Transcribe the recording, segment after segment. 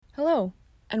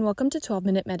and welcome to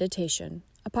 12-Minute Meditation,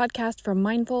 a podcast from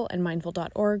Mindful and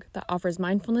Mindful.org that offers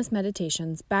mindfulness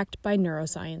meditations backed by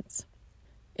neuroscience.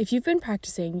 If you've been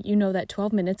practicing, you know that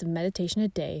 12 minutes of meditation a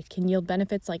day can yield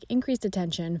benefits like increased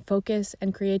attention, focus,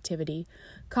 and creativity,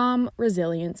 calm,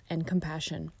 resilience, and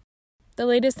compassion. The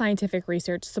latest scientific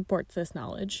research supports this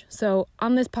knowledge, so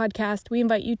on this podcast, we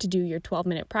invite you to do your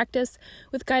 12-minute practice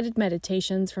with guided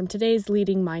meditations from today's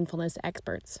leading mindfulness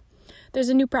experts. There's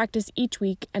a new practice each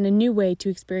week and a new way to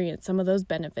experience some of those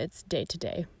benefits day to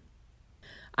day.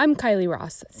 I'm Kylie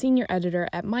Ross, Senior Editor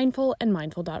at Mindful and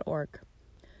Mindful.org.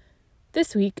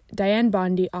 This week, Dianne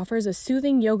Bondy offers a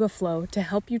soothing yoga flow to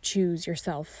help you choose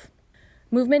yourself.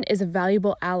 Movement is a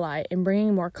valuable ally in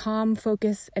bringing more calm,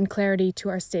 focus, and clarity to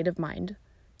our state of mind.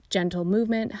 Gentle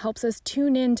movement helps us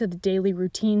tune in to the daily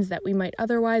routines that we might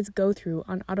otherwise go through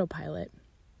on autopilot.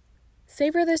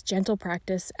 Savor this gentle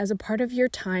practice as a part of your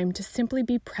time to simply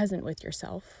be present with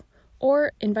yourself,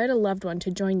 or invite a loved one to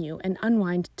join you and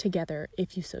unwind together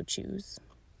if you so choose.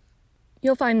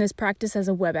 You'll find this practice as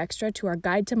a web extra to our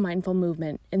Guide to Mindful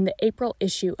Movement in the April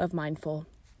issue of Mindful.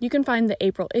 You can find the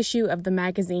April issue of the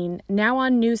magazine now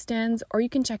on newsstands, or you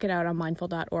can check it out on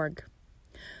mindful.org.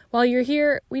 While you're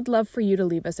here, we'd love for you to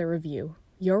leave us a review.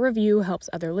 Your review helps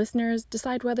other listeners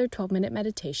decide whether 12-minute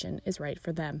meditation is right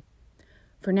for them.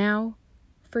 For now,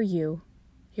 for you,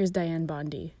 here's Dianne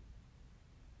Bondy.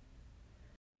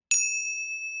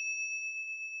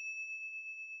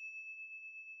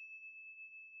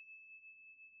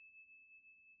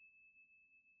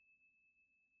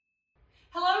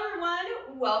 Hello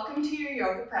everyone, welcome to your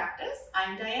yoga practice.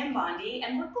 I'm Dianne Bondy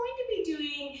and we're going to be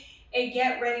doing a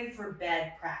get ready for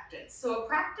bed practice. So a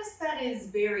practice that is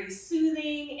very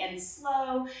soothing and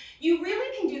slow. You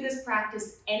really can do this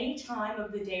practice any time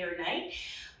of the day or night,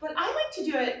 but I like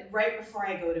to do it right before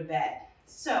I go to bed.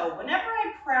 So whenever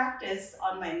I practice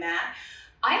on my mat,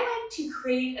 I like to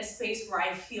create a space where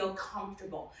I feel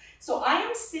comfortable. So I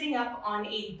am sitting up on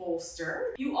a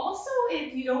bolster. You also,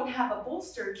 if you don't have a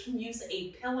bolster, can use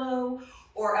a pillow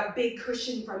or a big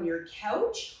cushion from your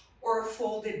couch or a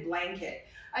folded blanket.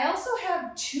 I also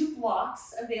have 2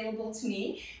 blocks available to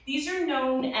me. These are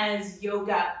known as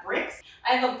yoga bricks.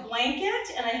 I have a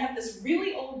blanket and I have this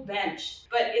really old bench,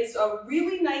 but it's a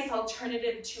really nice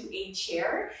alternative to a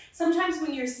chair. Sometimes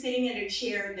when you're sitting in a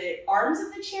chair, the arms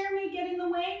of the chair may get in the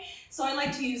way. So I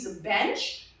like to use a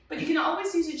bench, but you can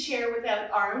always use a chair without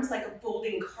arms, like a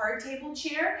folding card table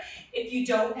chair, if you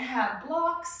don't have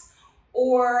blocks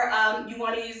or you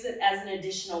want to use it as an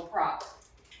additional prop.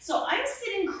 So I'm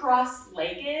sitting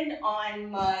cross-legged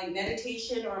on my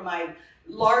meditation or my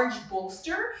large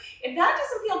bolster. If that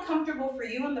doesn't feel comfortable for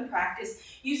you in the practice,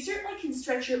 you certainly can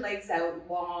stretch your legs out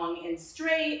long and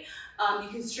straight. You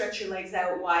can stretch your legs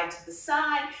out wide to the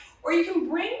side, or you can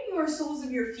bring your soles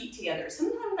of your feet together.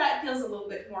 Sometimes that feels a little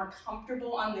bit more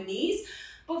comfortable on the knees,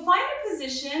 but find a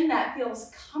position that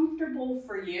feels comfortable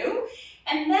for you,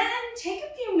 and then take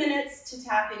a few minutes to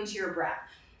tap into your breath.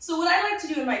 So what I like to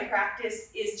do in my practice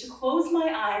is to close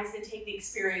my eyes and take the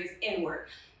experience inward.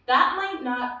 That might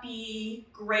not be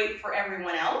great for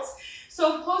everyone else.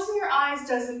 So if closing your eyes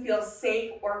doesn't feel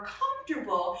safe or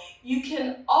comfortable, you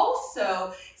can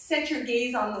also set your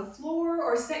gaze on the floor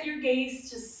or set your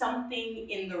gaze to something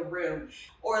in the room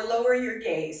or lower your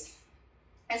gaze.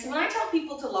 And so when I tell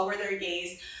people to lower their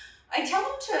gaze, I tell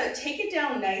them to take it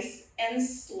down nice and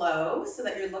slow so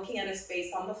that you're looking at a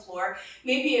space on the floor,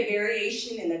 maybe a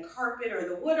variation in the carpet or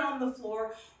the wood on the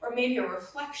floor, or maybe a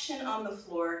reflection on the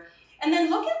floor. And then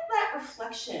look at that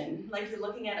reflection like you're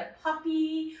looking at a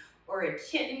puppy or a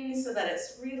kitten so that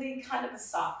it's really kind of a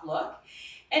soft look.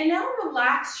 And now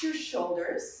relax your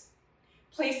shoulders,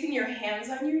 placing your hands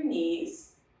on your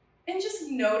knees and just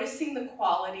noticing the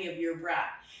quality of your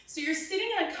breath. So you're sitting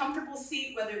in a comfortable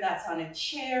seat, whether that's on a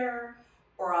chair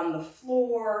or on the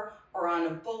floor or on a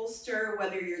bolster,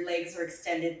 whether your legs are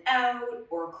extended out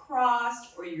or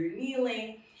crossed or you're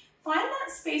kneeling. Find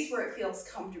that space where it feels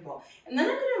comfortable. And then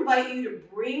I'm going to invite you to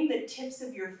bring the tips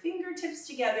of your fingertips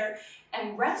together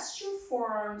and rest your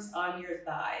forearms on your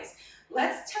thighs.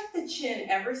 Let's tuck the chin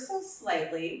ever so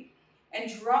slightly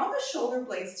and draw the shoulder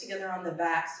blades together on the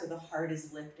back so the heart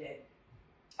is lifted.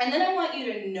 And then I want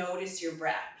you to notice your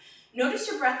breath. Notice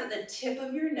your breath at the tip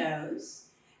of your nose.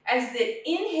 As the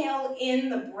inhale in,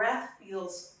 the breath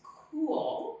feels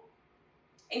cool.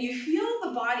 And you feel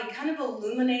the body kind of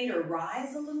illuminate or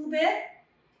rise a little bit.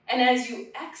 And as you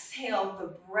exhale,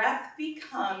 the breath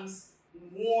becomes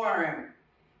warm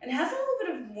and has a little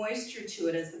bit of moisture to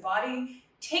it as the body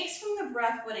takes from the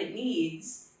breath what it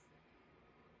needs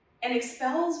and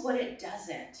expels what it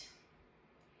doesn't.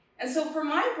 And so for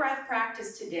my breath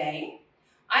practice today,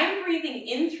 I'm breathing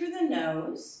in through the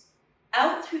nose,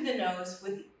 out through the nose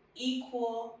with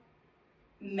equal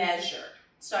measure.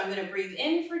 So I'm going to breathe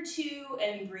in for 2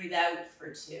 and breathe out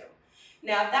for 2.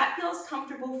 Now, if that feels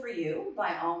comfortable for you,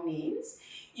 by all means,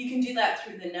 you can do that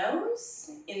through the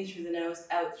nose, in through the nose,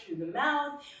 out through the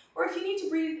mouth, or if you need to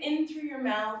breathe in through your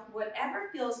mouth, whatever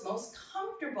feels most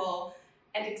comfortable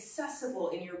and accessible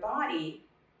in your body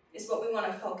is what we want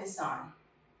to focus on.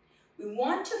 We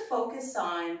want to focus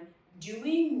on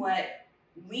doing what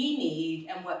we need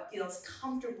and what feels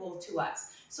comfortable to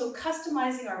us. So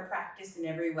customizing our practice in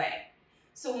every way.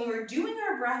 So when we're doing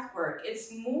our breath work,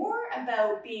 it's more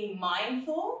about being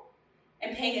mindful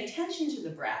and paying attention to the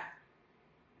breath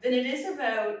than it is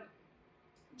about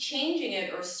changing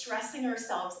it or stressing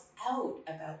ourselves out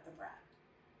about the breath.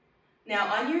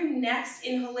 Now on your next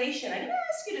inhalation, I'm going to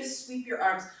ask you to sweep your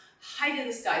arms high to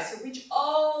the sky. So reach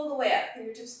all the way up,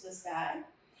 fingertips to the sky.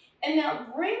 And now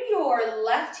bring your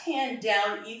left hand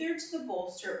down either to the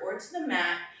bolster or to the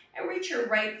mat and reach your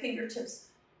right fingertips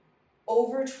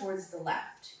over towards the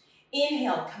left.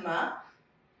 Inhale, come up.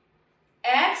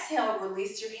 Exhale,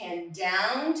 release your hand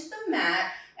down to the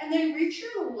mat and then reach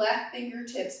your left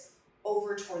fingertips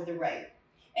over toward the right.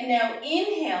 And now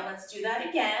inhale, let's do that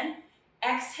again.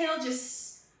 Exhale,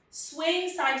 just swaying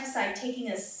side to side,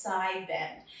 taking a side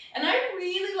bend. And I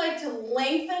really like to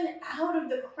lengthen out of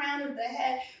the crown of the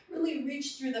head, really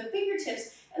reach through the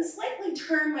fingertips and slightly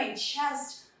turn my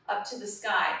chest up to the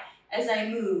sky as I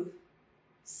move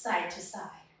side to side.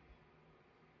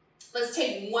 Let's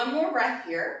take one more breath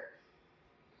here,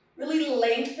 really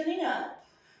lengthening up.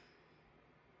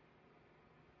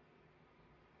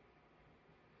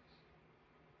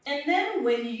 And then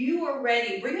when you are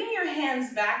ready, bringing your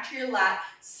hands back to your lap,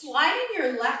 sliding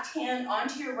your left hand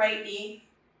onto your right knee,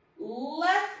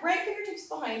 right fingertips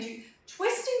behind you,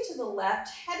 twisting to the left,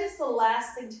 head is the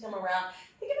last thing to come around.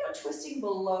 Think about twisting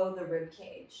below the rib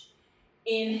cage.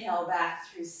 Inhale back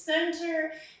through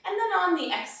center, and then on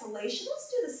the exhalation, let's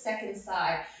do the second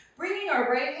side. Bringing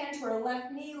our right hand to our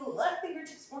left knee, left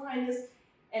fingertips behind us,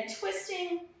 and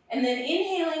twisting, and then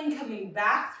inhaling, coming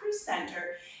back through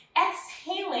center.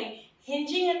 Exhaling,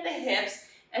 hinging at the hips,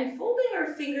 and folding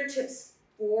our fingertips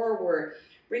forward,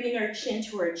 bringing our chin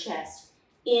to our chest.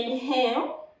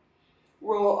 Inhale,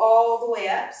 roll all the way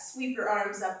up, sweep your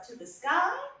arms up to the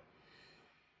sky.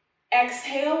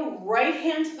 Exhale, right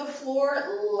hand to the floor,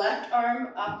 left arm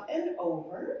up and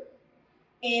over.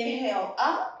 Inhale,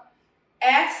 up.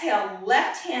 Exhale,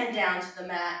 left hand down to the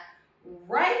mat,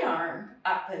 right arm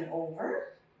up and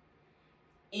over.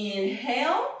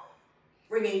 Inhale,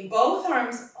 bringing both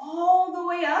arms all the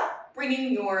way up,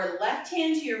 bringing your left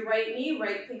hand to your right knee,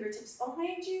 right fingertips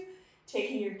behind you,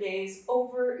 taking your gaze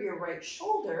over your right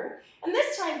shoulder. And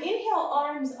this time, inhale,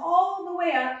 arms all the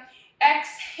way up.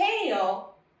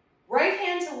 Exhale, right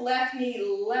hand to left knee,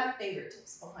 left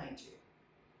fingertips behind you.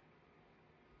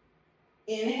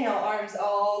 Inhale, arms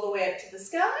all the way up to the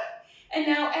sky. And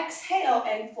now exhale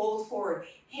and fold forward.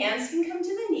 Hands can come to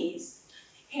the knees,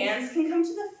 hands can come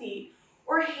to the feet,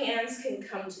 or hands can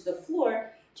come to the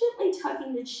floor, gently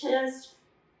tucking the chest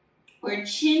or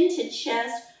chin to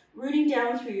chest, rooting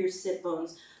down through your sit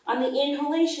bones. On the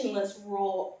inhalation, let's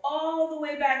roll all the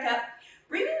way back up,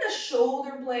 bringing the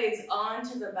shoulder blades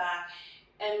onto the back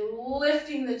and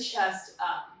lifting the chest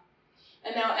up.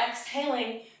 And now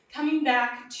exhaling, coming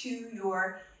back to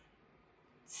your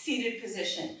seated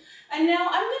position. And now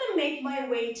I'm going to make my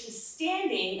way to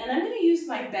standing, and I'm going to use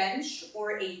my bench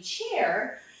or a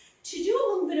chair to do a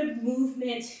little bit of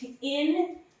movement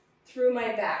in through my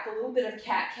back, a little bit of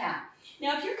cat-cow.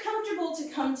 Now, if you're comfortable to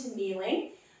come to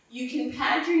kneeling, you can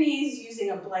pad your knees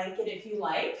using a blanket if you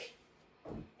like.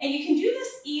 And you can do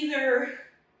this either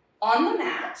on the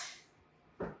mat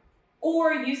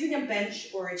or using a bench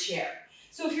or a chair.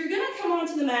 So if you're going to come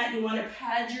onto the mat, you want to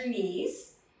pad your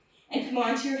knees and come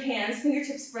onto your hands,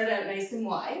 fingertips spread out nice and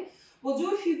wide. We'll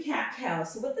do a few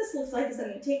cat-cows. So what this looks like is I'm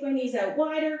going to take my knees out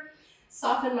wider,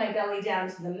 soften my belly down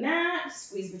to the mat,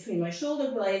 squeeze between my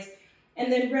shoulder blades, and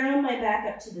then round my back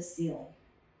up to the ceiling.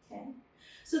 Okay?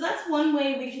 So that's one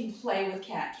way we can play with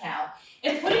cat-cow.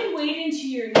 If putting weight into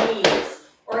your knees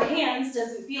or hands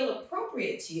doesn't feel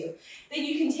appropriate to you, then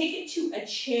you can take it to a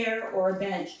chair or a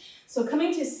bench. So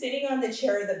coming to sitting on the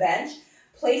chair or the bench,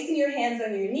 placing your hands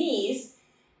on your knees,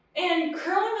 and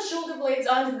curling the shoulder blades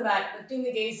onto the back, lifting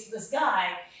the gaze to the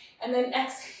sky, and then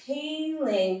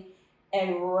exhaling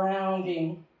and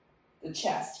rounding the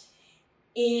chest.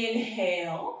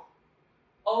 Inhale,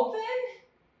 open.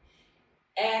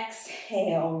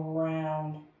 Exhale,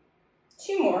 round.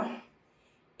 Two more.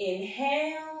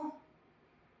 Inhale.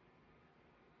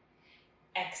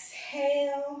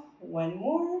 Exhale, one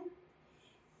more.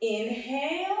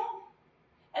 Inhale,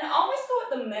 and always go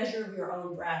at the measure of your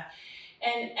own breath.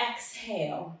 And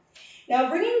exhale. Now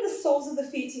bringing the soles of the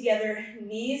feet together,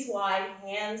 knees wide,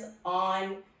 hands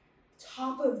on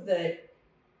top of the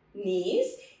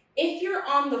knees. If you're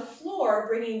on the floor,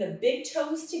 bringing the big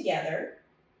toes together,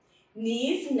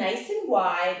 knees nice and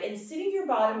wide, and sitting your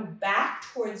bottom back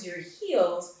towards your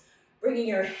heels, bringing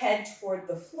your head toward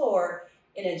the floor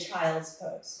in a child's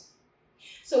pose.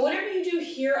 So whatever you do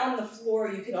here on the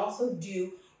floor, you can also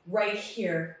do right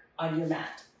here on your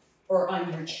mat or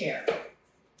on your chair.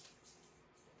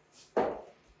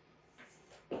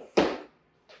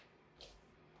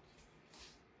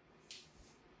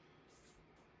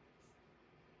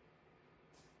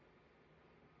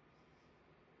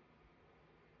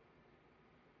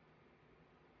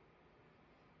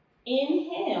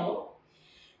 Inhale,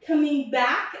 coming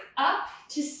back up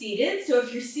to seated. So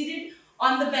if you're seated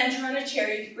on the bench or on a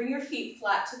chair, you can bring your feet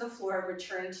flat to the floor and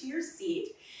return to your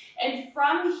seat. And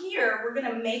from here, we're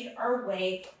gonna make our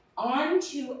way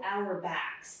onto our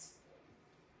backs.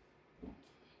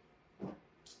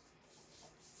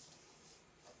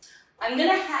 I'm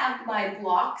gonna have my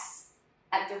blocks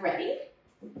at the ready.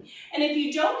 And if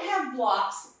you don't have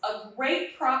blocks, a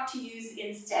great prop to use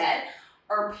instead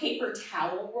are paper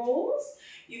towel rolls.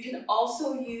 You can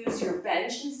also use your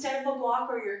bench instead of a block,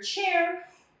 or your chair,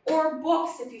 or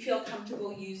books if you feel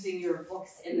comfortable using your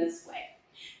books in this way.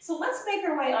 So let's make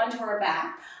our way onto our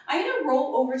back. I'm gonna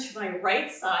roll over to my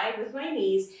right side with my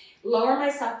knees, lower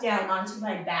myself down onto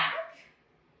my back,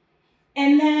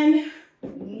 and then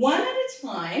one at a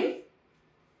time,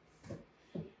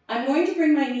 I'm going to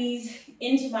bring my knees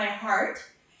into my heart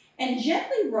and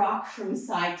gently rock from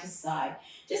side to side.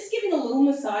 Just giving a little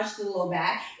massage to the low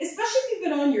back, especially if you've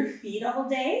been on your feet all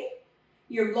day.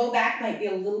 Your low back might be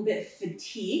a little bit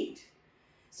fatigued,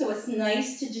 so it's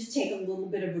nice to just take a little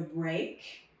bit of a break.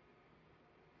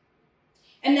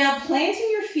 And now planting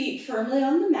your feet firmly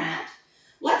on the mat,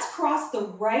 let's cross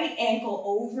the right ankle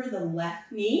over the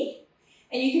left knee,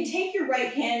 and you can take your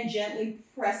right hand gently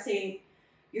pressing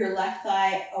your left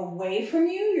thigh away from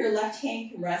you. Your left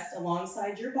hand can rest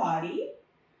alongside your body,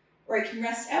 or it can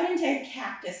rest out into a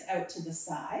cactus out to the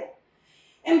side.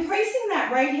 And placing that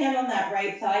right hand on that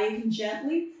right thigh, you can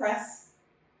gently press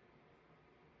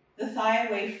the thigh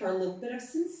away for a little bit of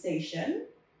sensation.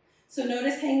 So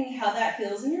notice how that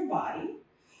feels in your body.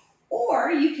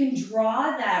 Or you can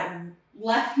draw that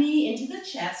left knee into the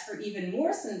chest for even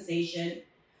more sensation,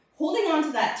 holding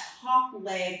onto that top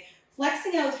leg,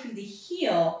 flexing out through the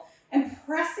heel, and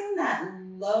pressing that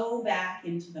low back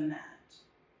into the mat.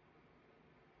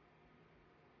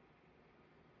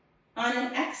 On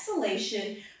an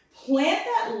exhalation, plant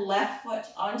that left foot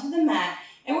onto the mat,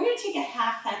 and we're going to take a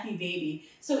half happy baby.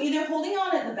 So either holding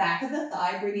on at the back of the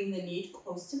thigh, bringing the knee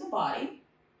close to the body,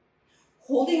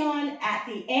 holding on at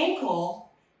the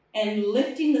ankle and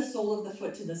lifting the sole of the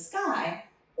foot to the sky,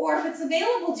 or if it's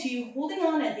available to you, holding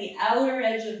on at the outer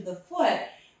edge of the foot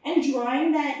and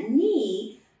drawing that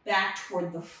knee back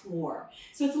toward the floor.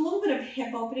 So it's a little bit of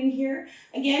hip opening here.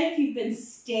 Again, if you've been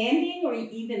standing or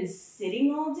even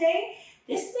sitting all day,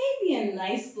 this may be a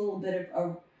nice little bit of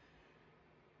a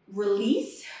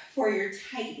release for your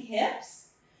tight hips.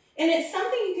 And it's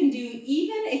something you can do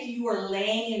even if you are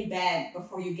laying in bed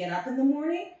before you get up in the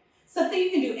morning. Something you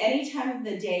can do any time of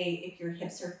the day if your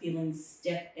hips are feeling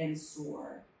stiff and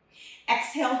sore.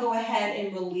 Exhale, go ahead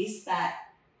and release that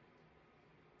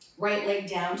right leg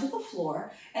down to the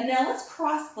floor. And now let's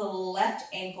cross the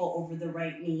left ankle over the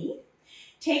right knee.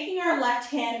 Taking our left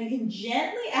hand, we can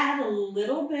gently add a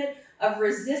little bit of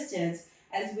resistance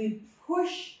as we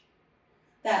push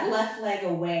that left leg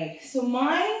away. So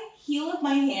my heel of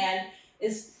my hand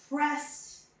is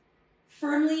pressed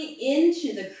firmly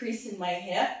into the crease in my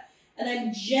hip, and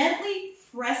I'm gently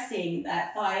pressing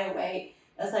that thigh away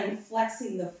as I'm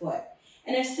flexing the foot.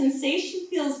 And if sensation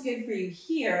feels good for you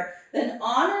here, then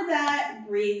honor that,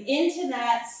 breathe into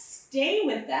that, stay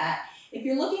with that. If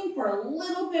you're looking for a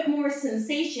little bit more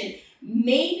sensation,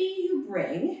 maybe you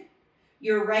bring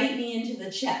your right knee into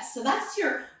the chest. So that's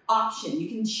your option. You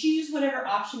can choose whatever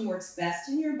option works best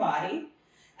in your body.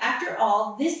 After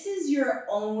all, this is your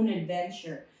own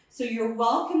adventure. So you're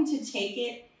welcome to take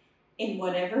it in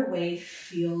whatever way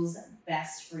feels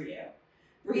best for you.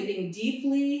 Breathing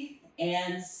deeply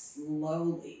and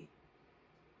slowly.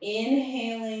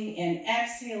 Inhaling and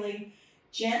exhaling,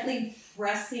 gently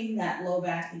pressing that low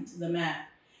back into the mat.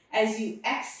 As you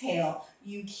exhale,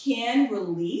 you can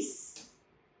release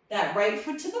that right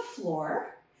foot to the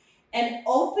floor and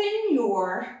open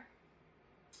your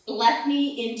left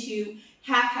knee into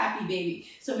half happy baby.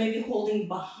 So maybe holding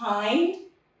behind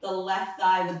the left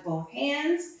thigh with both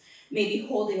hands, maybe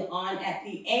holding on at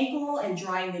the ankle and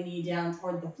drawing the knee down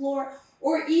toward the floor,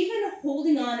 or even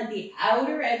holding on at the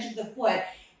outer edge of the foot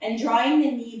and drawing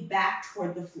the knee back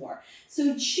toward the floor.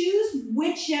 So choose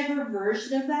whichever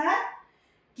version of that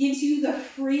gives you the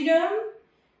freedom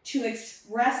to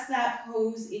express that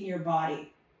pose in your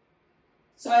body.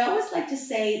 So I always like to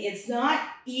say it's not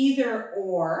either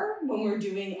or when we're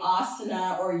doing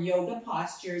asana or yoga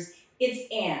postures,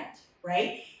 it's and,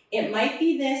 right? It might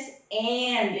be this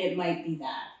and it might be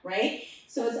that, right?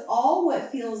 So it's all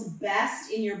what feels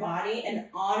best in your body and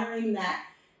honoring that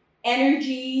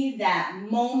energy, that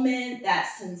moment,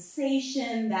 that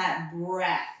sensation, that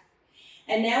breath.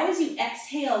 And now as you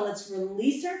exhale, let's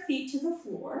release our feet to the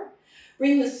floor.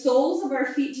 Bring the soles of our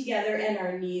feet together and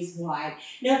our knees wide.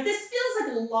 Now, if this feels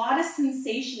like a lot of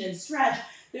sensation and stretch,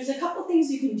 there's a couple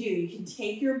things you can do. You can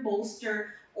take your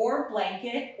bolster or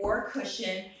blanket or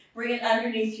cushion, bring it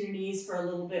underneath your knees for a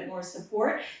little bit more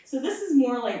support. So this is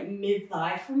more like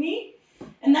mid-thigh for me.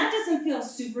 And that doesn't feel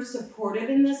super supportive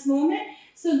in this moment.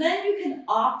 So then you can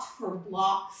opt for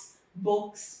blocks,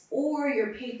 books, or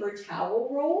your paper towel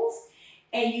rolls.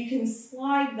 And you can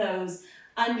slide those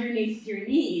underneath your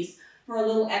knees for a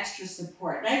little extra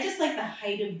support. And I just like the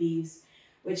height of these,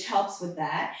 which helps with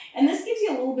that. And this gives you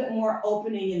a little bit more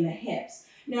opening in the hips.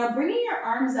 Now bringing your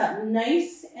arms up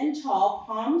nice and tall,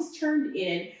 palms turned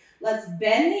in. Let's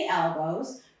bend the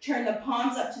elbows, turn the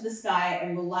palms up to the sky,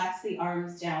 and relax the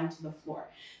arms down to the floor.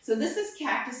 So this is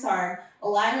cactus arm,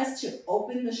 allowing us to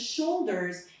open the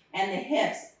shoulders and the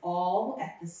hips all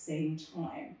at the same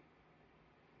time.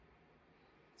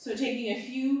 So taking a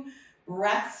few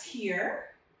breaths here.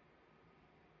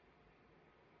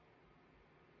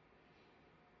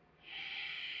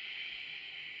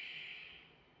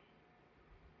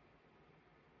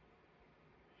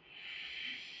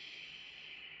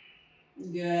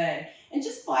 Good. And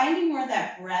just finding where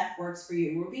that breath works for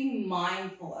you. We're being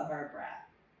mindful of our breath.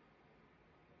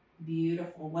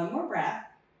 Beautiful. One more breath.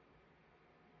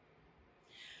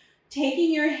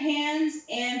 Taking your hands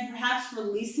and perhaps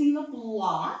releasing the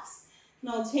blocks.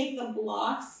 And I'll take the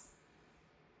blocks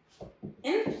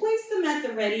and place them at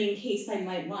the ready in case I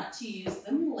might want to use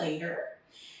them later.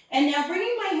 And now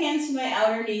bringing my hands to my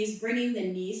outer knees, bringing the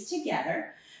knees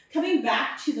together, coming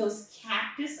back to those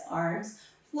cactus arms,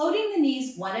 floating the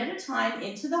knees one at a time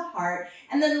into the heart,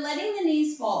 and then letting the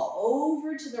knees fall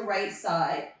over to the right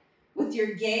side with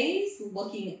your gaze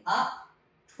looking up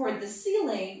toward the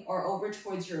ceiling or over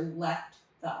towards your left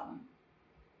thumb.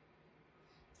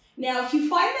 Now, if you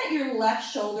find that your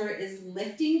left shoulder is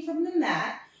lifting from the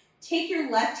mat, take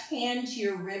your left hand to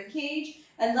your rib cage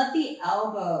and let the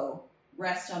elbow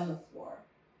rest on the floor.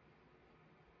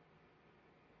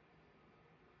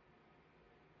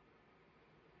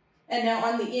 And now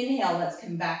on the inhale, let's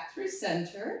come back through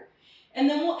center. And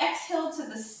then we'll exhale to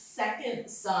the second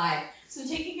side. So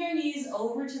taking our knees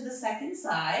over to the second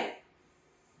side.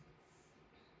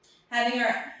 Having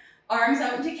our arms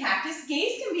out into cactus.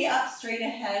 Gaze can be up straight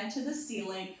ahead to the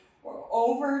ceiling or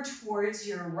over towards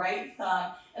your right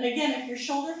thumb. And again, if your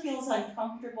shoulder feels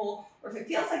uncomfortable or if it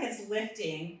feels like it's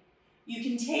lifting, you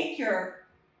can take your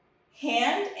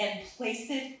hand and place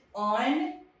it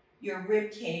on your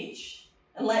rib cage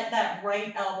and let that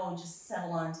right elbow just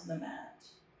settle onto the mat.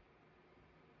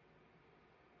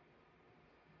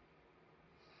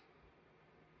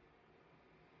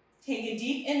 Take a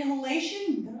deep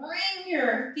inhalation, bring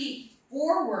your feet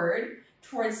forward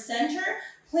towards center,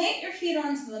 plant your feet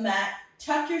onto the mat,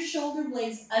 tuck your shoulder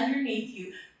blades underneath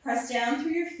you, press down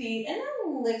through your feet, and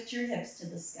then lift your hips to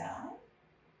the sky.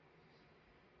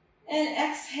 And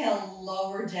exhale,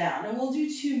 lower down, and we'll do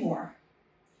two more.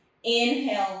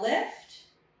 Inhale, lift.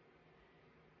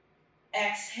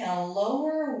 Exhale,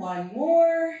 lower, one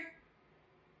more.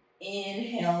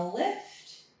 Inhale,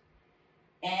 lift.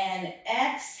 And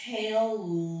exhale,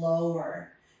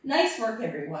 lower. Nice work,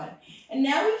 everyone. And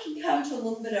now we can come to a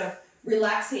little bit of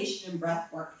relaxation and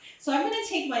breath work. So I'm going to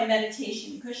take my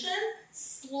meditation cushion,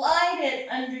 slide it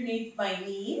underneath my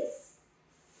knees.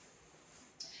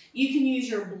 You can use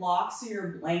your blocks or your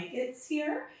blankets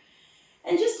here.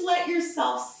 And just let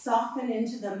yourself soften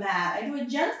into the mat. I do a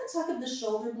gentle tuck of the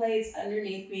shoulder blades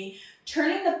underneath me,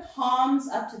 turning the palms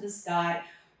up to the sky,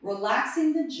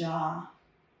 relaxing the jaw,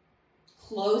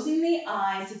 closing the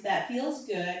eyes if that feels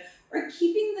good, or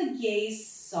keeping the gaze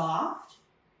soft.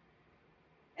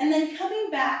 And then coming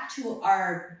back to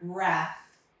our breath,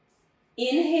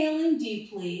 inhaling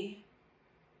deeply,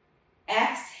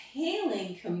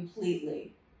 exhaling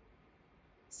completely.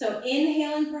 So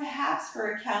inhaling perhaps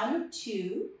for a count of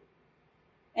 2,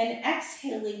 and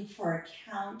exhaling for a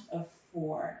count of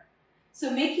 4. So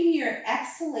making your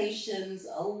exhalations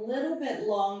a little bit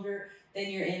longer than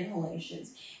your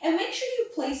inhalations. And make sure you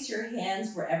place your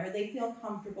hands wherever they feel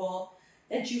comfortable,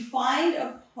 that you find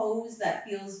a pose that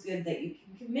feels good, that you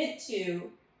can commit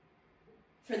to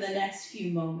for the next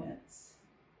few moments.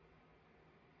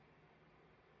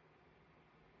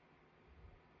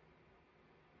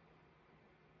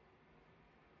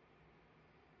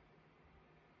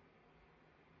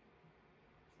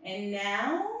 And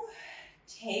now,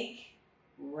 take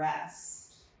rest.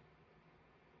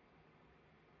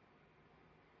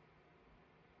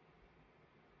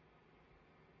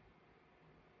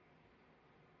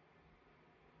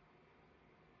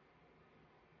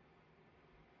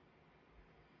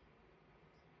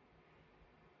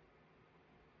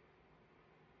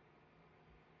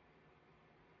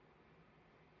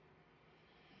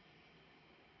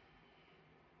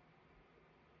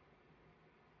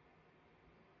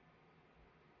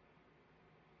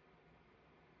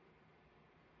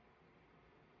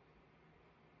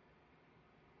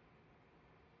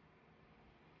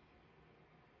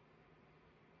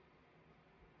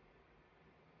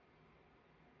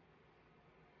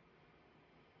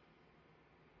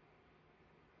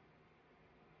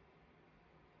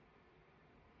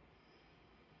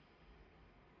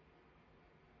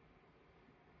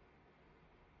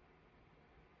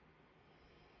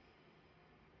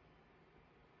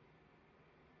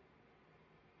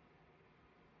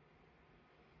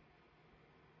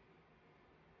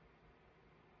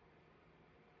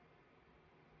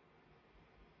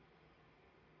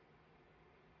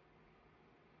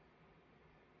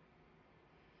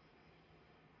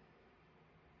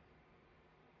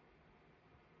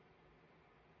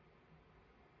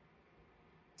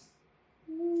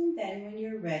 Then when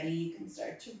you're ready, you can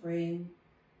start to bring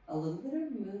a little bit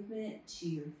of movement to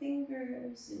your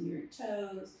fingers and your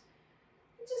toes.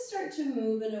 And just start to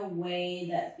move in a way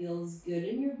that feels good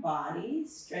in your body,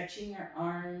 stretching your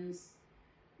arms,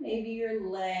 maybe your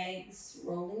legs,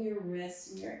 rolling your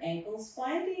wrists and your ankles,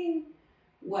 finding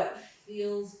what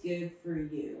feels good for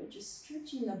you. Just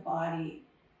stretching the body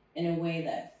in a way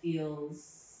that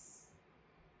feels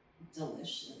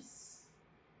delicious.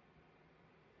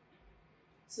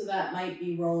 So that might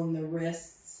be rolling the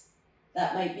wrists.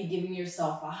 That might be giving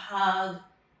yourself a hug.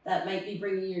 That might be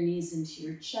bringing your knees into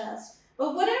your chest.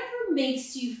 But whatever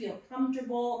makes you feel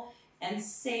comfortable and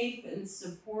safe and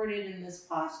supported in this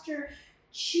posture,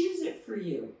 choose it for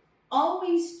you.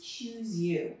 Always choose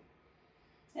you.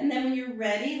 And then when you're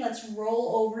ready, let's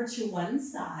roll over to one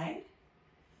side.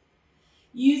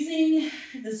 Using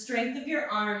the strength of your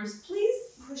arms, please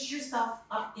push yourself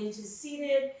up into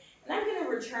seated. And I'm going to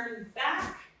return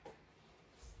back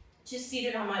to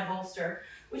seated on my bolster,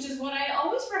 which is what I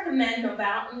always recommend no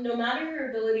matter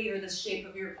your ability or the shape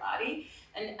of your body.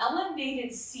 An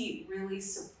elevated seat really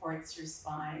supports your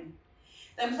spine.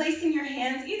 Then placing your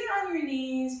hands either on your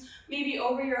knees, maybe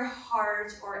over your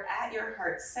heart or at your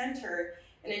heart center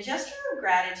in a gesture of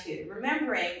gratitude,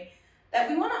 remembering that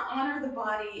we want to honor the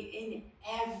body in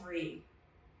every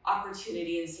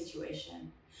opportunity and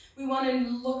situation. We want to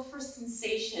look for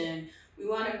sensation. We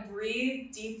want to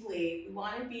breathe deeply. We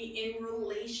want to be in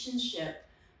relationship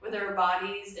with our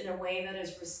bodies in a way that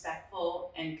is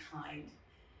respectful and kind.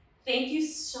 Thank you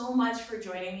so much for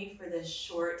joining me for this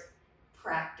short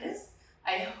practice.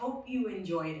 I hope you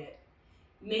enjoyed it.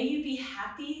 May you be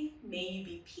happy, may you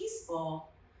be peaceful,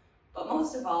 but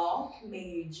most of all, may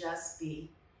you just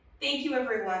be. Thank you,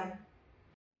 everyone.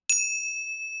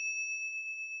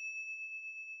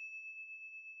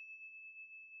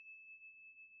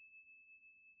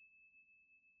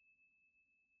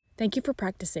 Thank you for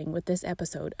practicing with this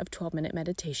episode of 12-Minute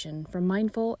Meditation from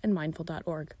Mindful and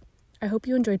Mindful.org. I hope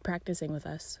you enjoyed practicing with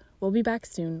us. We'll be back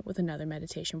soon with another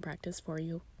meditation practice for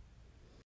you.